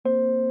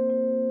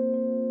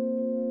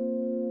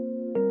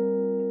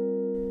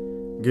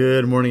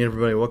Good morning,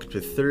 everybody. Welcome to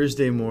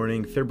Thursday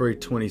morning, February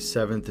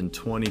 27th in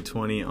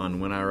 2020 on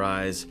When I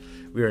Rise.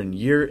 We are in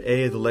year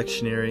A of the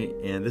lectionary,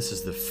 and this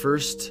is the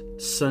first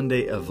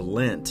Sunday of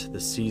Lent,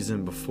 the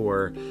season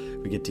before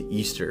we get to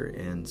Easter.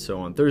 And so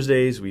on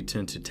Thursdays, we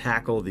tend to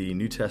tackle the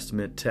New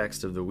Testament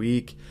text of the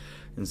week.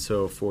 And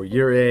so for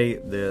year A,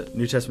 the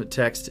New Testament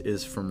text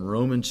is from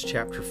Romans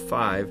chapter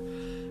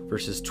 5,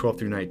 verses 12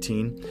 through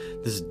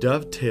 19. This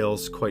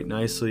dovetails quite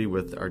nicely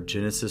with our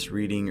Genesis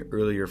reading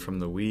earlier from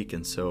the week,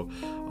 and so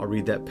I'll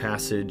read that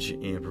passage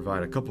and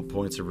provide a couple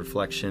points of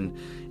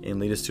reflection and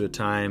lead us to a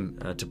time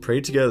to pray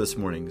together this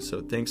morning.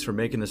 So thanks for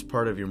making this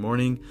part of your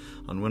morning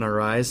on When I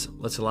Rise.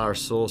 Let's allow our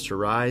souls to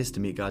rise to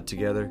meet God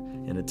together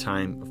in a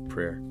time of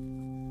prayer.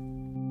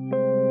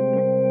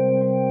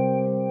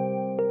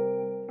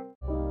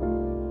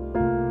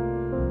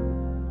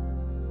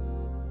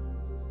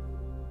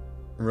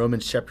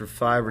 Romans chapter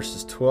 5,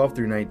 verses 12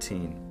 through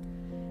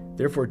 19.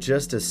 Therefore,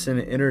 just as sin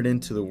entered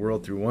into the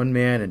world through one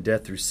man, and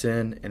death through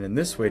sin, and in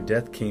this way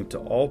death came to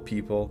all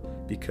people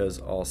because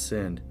all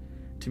sinned.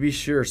 To be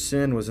sure,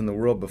 sin was in the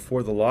world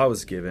before the law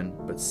was given,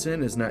 but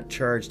sin is not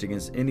charged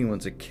against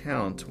anyone's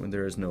account when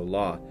there is no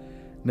law.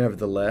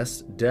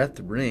 Nevertheless, death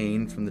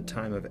reigned from the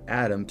time of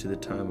Adam to the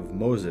time of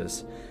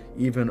Moses,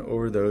 even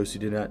over those who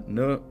did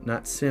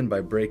not sin by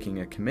breaking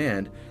a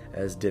command,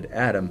 as did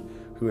Adam,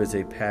 who is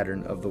a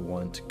pattern of the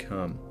one to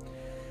come.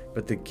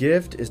 But the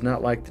gift is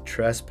not like the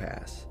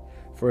trespass.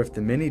 For if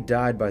the many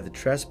died by the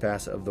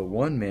trespass of the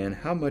one man,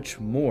 how much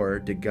more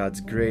did God's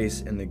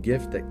grace and the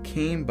gift that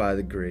came by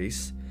the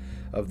grace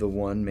of the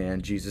one man,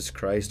 Jesus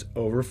Christ,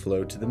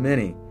 overflow to the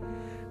many?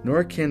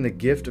 Nor can the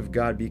gift of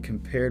God be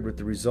compared with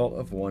the result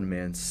of one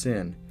man's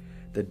sin.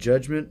 The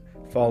judgment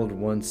followed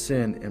one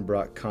sin and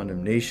brought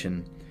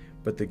condemnation,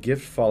 but the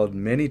gift followed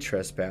many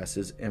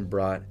trespasses and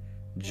brought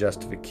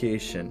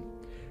justification.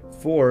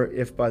 For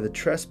if by the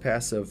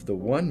trespass of the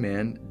one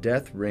man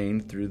death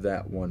reigned through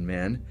that one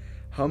man,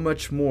 how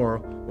much more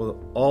will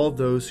all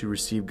those who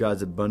receive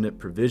God's abundant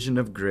provision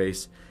of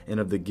grace and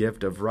of the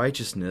gift of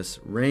righteousness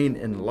reign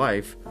in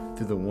life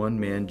through the one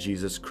man,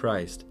 Jesus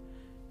Christ?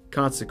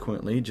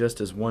 Consequently,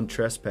 just as one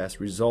trespass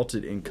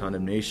resulted in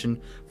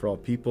condemnation for all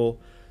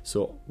people,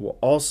 so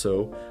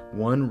also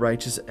one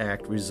righteous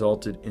act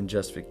resulted in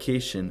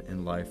justification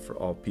in life for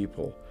all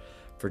people.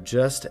 For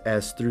just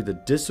as through the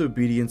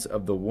disobedience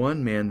of the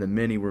one man the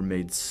many were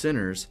made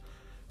sinners,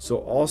 so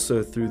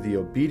also through the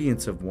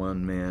obedience of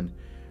one man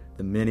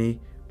the many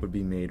would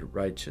be made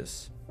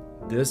righteous.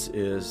 This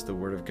is the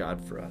word of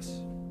God for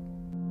us.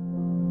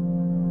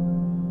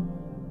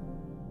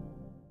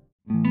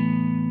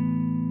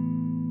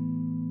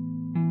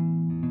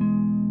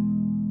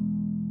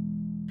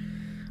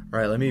 All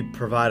right, let me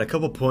provide a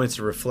couple points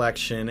of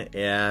reflection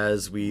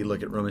as we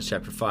look at Romans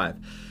chapter 5.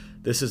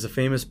 This is a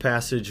famous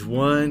passage,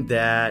 one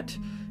that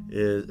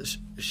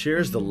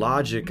shares the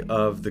logic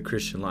of the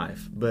Christian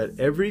life. But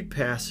every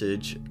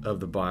passage of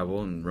the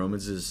Bible, and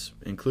Romans is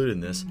included in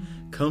this,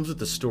 comes with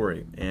a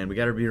story. And we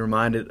got to be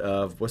reminded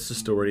of what's the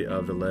story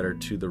of the letter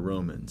to the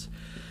Romans.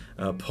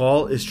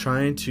 Paul is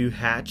trying to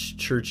hatch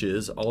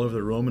churches all over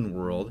the Roman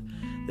world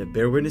that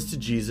bear witness to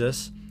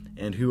Jesus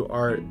and who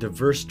are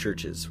diverse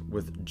churches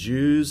with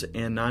Jews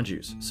and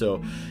non-Jews.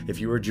 So if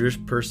you were a Jewish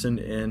person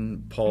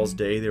in Paul's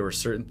day, there were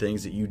certain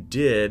things that you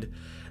did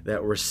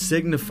that were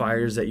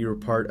signifiers that you were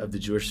part of the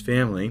Jewish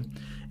family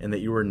and that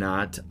you were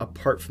not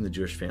apart from the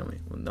Jewish family.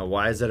 Now,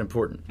 why is that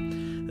important?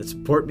 It's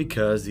important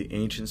because the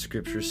ancient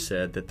scriptures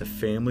said that the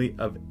family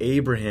of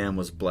Abraham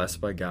was blessed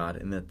by God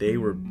and that they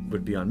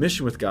would be on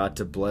mission with God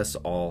to bless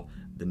all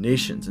the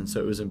nations. And so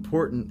it was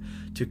important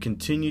to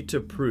continue to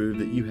prove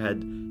that you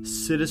had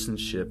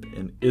citizenship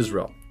in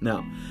Israel.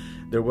 Now,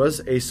 there was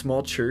a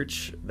small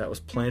church that was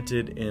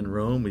planted in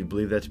Rome. We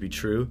believe that to be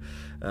true.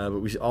 But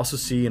we also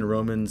see in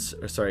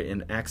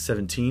Acts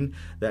 17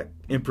 that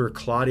Emperor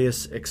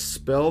Claudius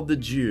expelled the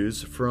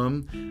Jews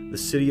from the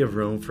city of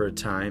Rome for a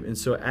time. And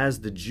so as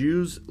the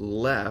Jews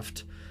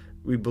left,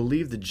 we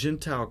believe the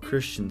Gentile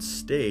Christians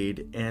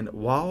stayed, and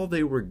while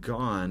they were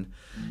gone,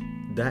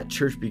 that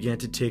church began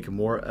to take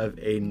more of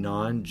a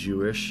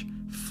non-Jewish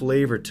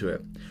flavor to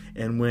it.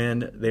 And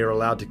when they were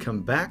allowed to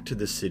come back to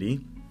the city,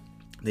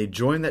 they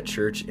joined that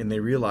church and they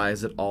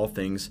realized that all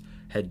things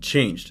had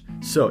changed.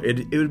 So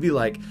it would be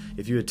like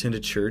if you attend a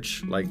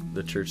church, like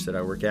the church that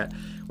I work at,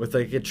 with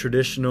like a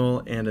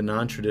traditional and a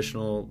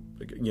non-traditional,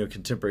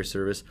 contemporary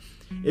service.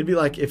 It'd be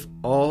like if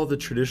all the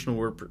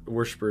traditional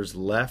worshipers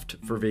left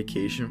for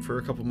vacation for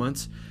a couple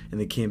months and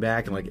they came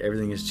back and like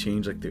everything has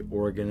changed, like the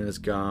organ is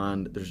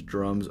gone, there's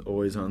drums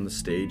always on the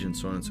stage and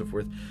so on and so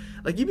forth.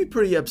 Like you'd be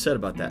pretty upset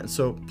about that. And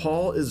so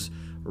Paul is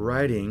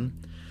writing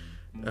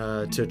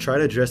to try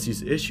to address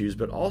these issues,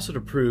 but also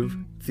to prove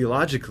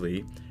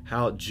theologically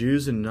how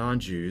Jews and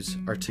non-Jews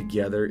are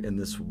together in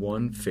this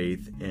one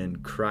faith in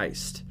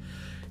Christ.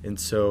 And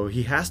so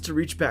he has to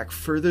reach back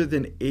further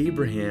than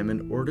Abraham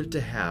in order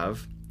to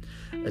have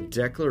a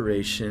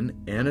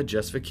declaration and a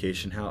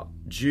justification how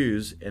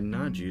Jews and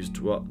non-Jews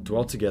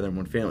dwell together in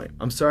one family.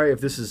 I'm sorry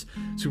if this is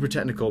super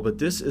technical, but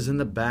this is in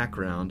the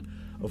background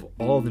of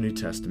all the New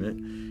Testament.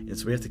 And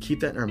so we have to keep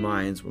that in our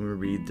minds when we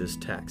read this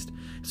text.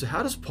 So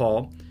how does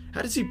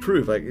he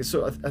prove? I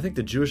think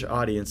the Jewish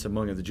audience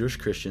among the Jewish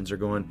Christians are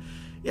going,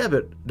 yeah,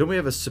 but don't we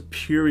have a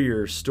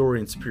superior story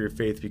and superior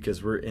faith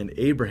because we're in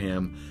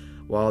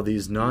Abraham while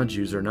these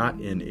non-Jews are not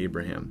in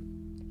Abraham?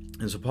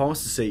 And so Paul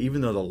wants to say,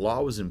 even though the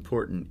law was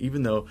important,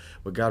 even though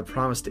what God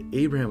promised to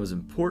Abraham was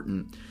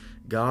important,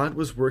 God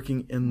was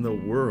working in the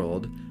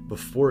world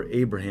before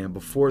Abraham,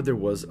 before there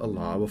was a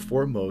law,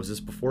 before Moses,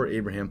 before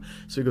Abraham.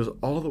 So he goes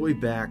all the way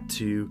back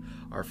to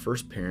our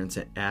first parents,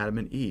 Adam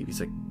and Eve. He's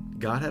like,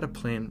 God had a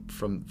plan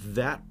from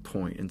that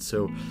point. And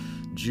so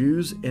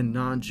Jews and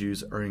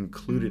non-Jews are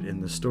included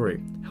in the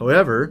story.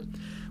 However,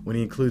 when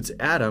he includes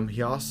Adam,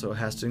 he also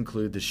has to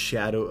include the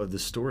shadow of the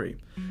story,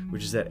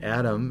 which is that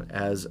Adam,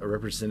 as a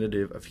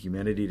representative of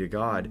humanity to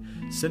God,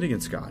 sinned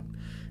against God.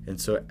 And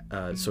so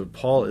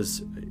Paul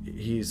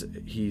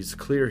he's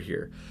clear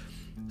here.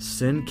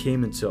 Sin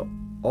came into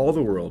all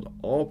the world,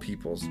 all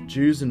peoples,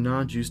 Jews and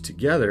non-Jews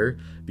together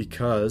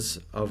because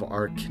of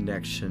our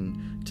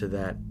connection to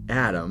that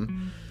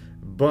Adam.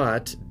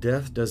 But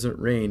death doesn't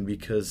reign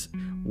because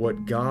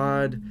what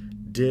God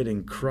did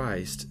in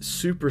Christ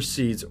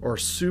supersedes or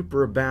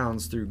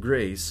superabounds through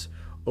grace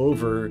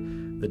over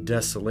the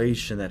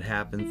desolation that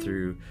happened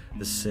through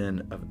the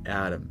sin of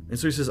Adam. And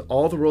so he says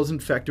all the world's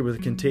infected with a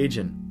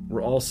contagion.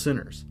 We're all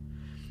sinners.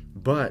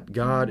 But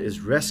God is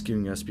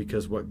rescuing us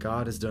because what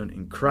God has done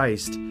in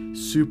Christ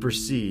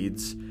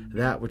supersedes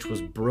that which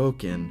was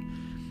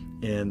broken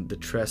in the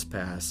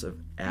trespass of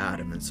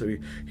Adam. And so he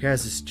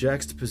has this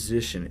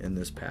juxtaposition in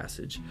this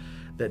passage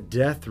that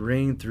death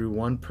reigned through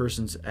one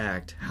person's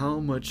act. How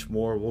much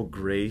more will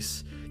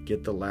grace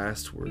get the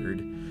last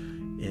word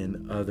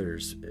in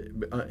others,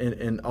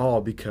 and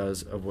all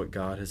because of what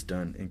God has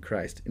done in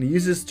Christ? And he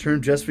uses the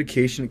term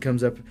justification. It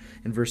comes up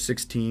in verse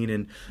 16,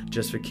 and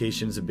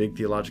justification is a big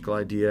theological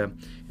idea.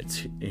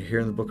 It's here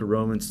in the book of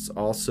Romans. It's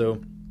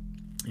also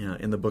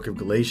in the book of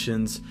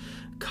Galatians.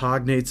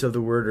 Cognates of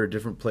the word are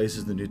different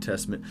places in the New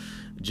Testament.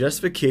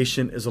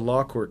 Justification is a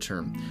law court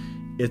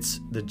term.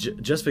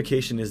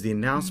 Justification is the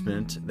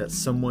announcement that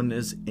someone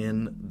is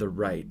in the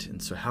right.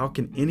 And so how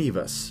can any of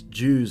us,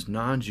 Jews,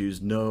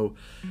 non-Jews, know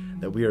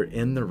that we are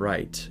in the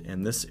right?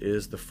 And this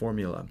is the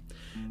formula,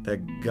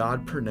 that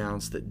God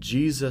pronounced that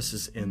Jesus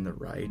is in the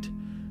right.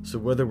 So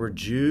whether we're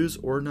Jews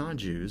or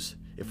non-Jews,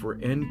 if we're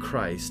in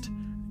Christ,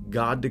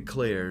 God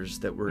declares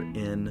that we're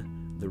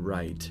in the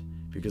right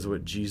because of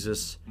what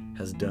Jesus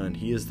has done.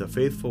 He is the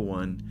faithful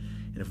one,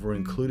 and if we're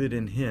included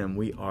in him,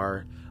 we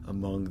are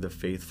among the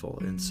faithful.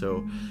 And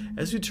so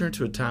as we turn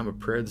to a time of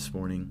prayer this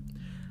morning,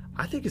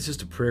 I think it's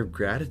just a prayer of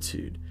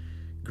gratitude.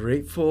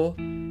 Grateful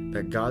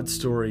that God's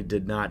story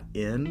did not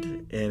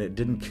end and it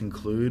didn't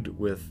conclude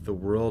with the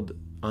world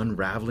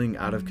unraveling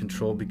out of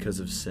control because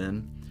of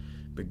sin.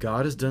 But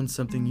God has done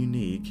something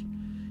unique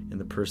in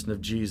the person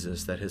of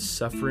Jesus, that his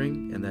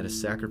suffering and that his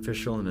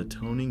sacrificial and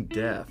atoning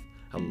death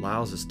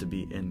allows us to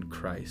be in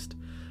Christ.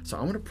 So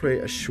I want to pray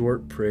a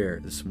short prayer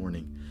this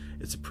morning.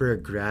 It's a prayer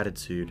of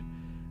gratitude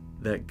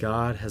that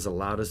God has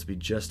allowed us to be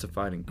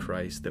justified in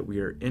Christ, that we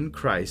are in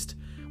Christ,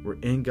 we're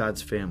in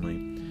God's family,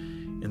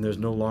 and there's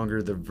no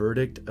longer the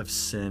verdict of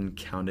sin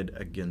counted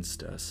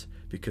against us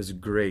because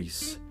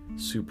grace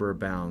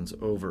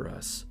superabounds over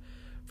us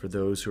for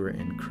those who are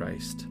in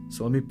Christ.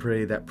 So let me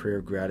pray that prayer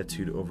of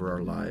gratitude over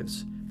our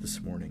lives this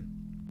morning.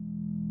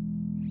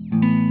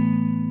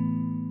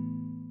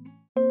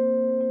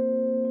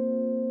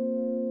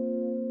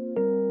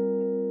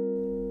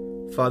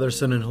 Father,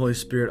 Son, and Holy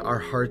Spirit, our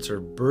hearts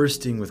are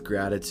bursting with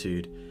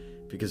gratitude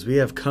because we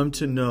have come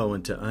to know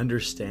and to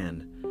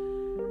understand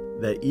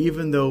that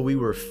even though we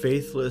were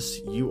faithless,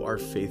 you are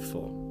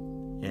faithful.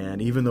 And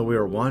even though we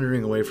were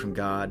wandering away from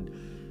God,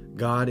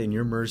 God, in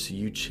your mercy,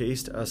 you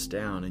chased us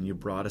down and you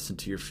brought us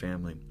into your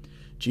family.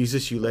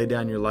 Jesus, you laid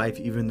down your life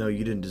even though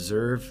you didn't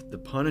deserve the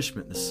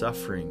punishment, the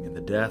suffering, and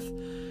the death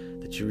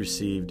that you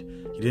received.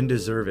 You didn't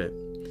deserve it,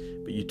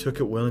 but you took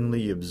it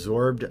willingly. You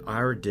absorbed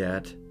our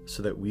debt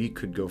so that we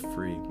could go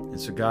free. And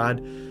so, God,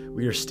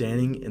 we are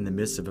standing in the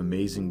midst of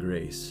amazing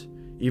grace.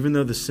 Even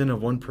though the sin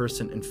of one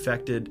person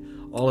infected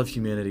all of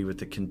humanity with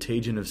the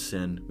contagion of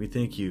sin, we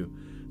thank you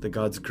that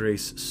God's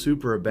grace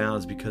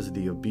superabounds because of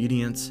the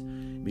obedience,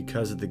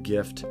 because of the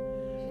gift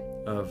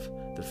of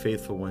the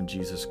faithful one,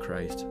 Jesus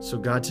Christ. So,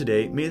 God,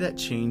 today, may that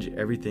change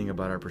everything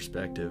about our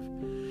perspective.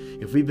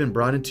 If we've been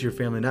brought into your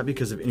family, not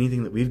because of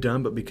anything that we've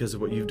done, but because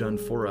of what you've done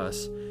for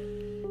us,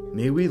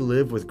 may we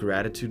live with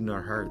gratitude in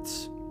our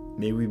hearts.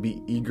 May we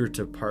be eager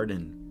to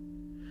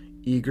pardon,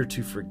 eager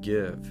to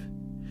forgive,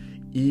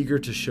 eager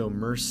to show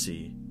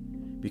mercy,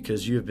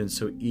 because you have been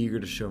so eager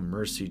to show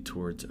mercy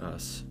towards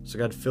us. So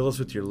God, fill us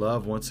with your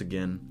love once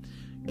again.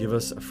 Give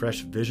us a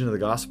fresh vision of the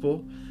gospel,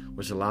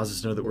 which allows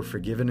us to know that we're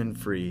forgiven and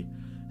free.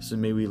 So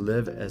may we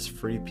live as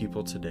free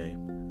people today.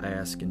 I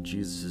ask in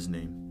Jesus'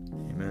 name.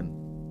 Amen.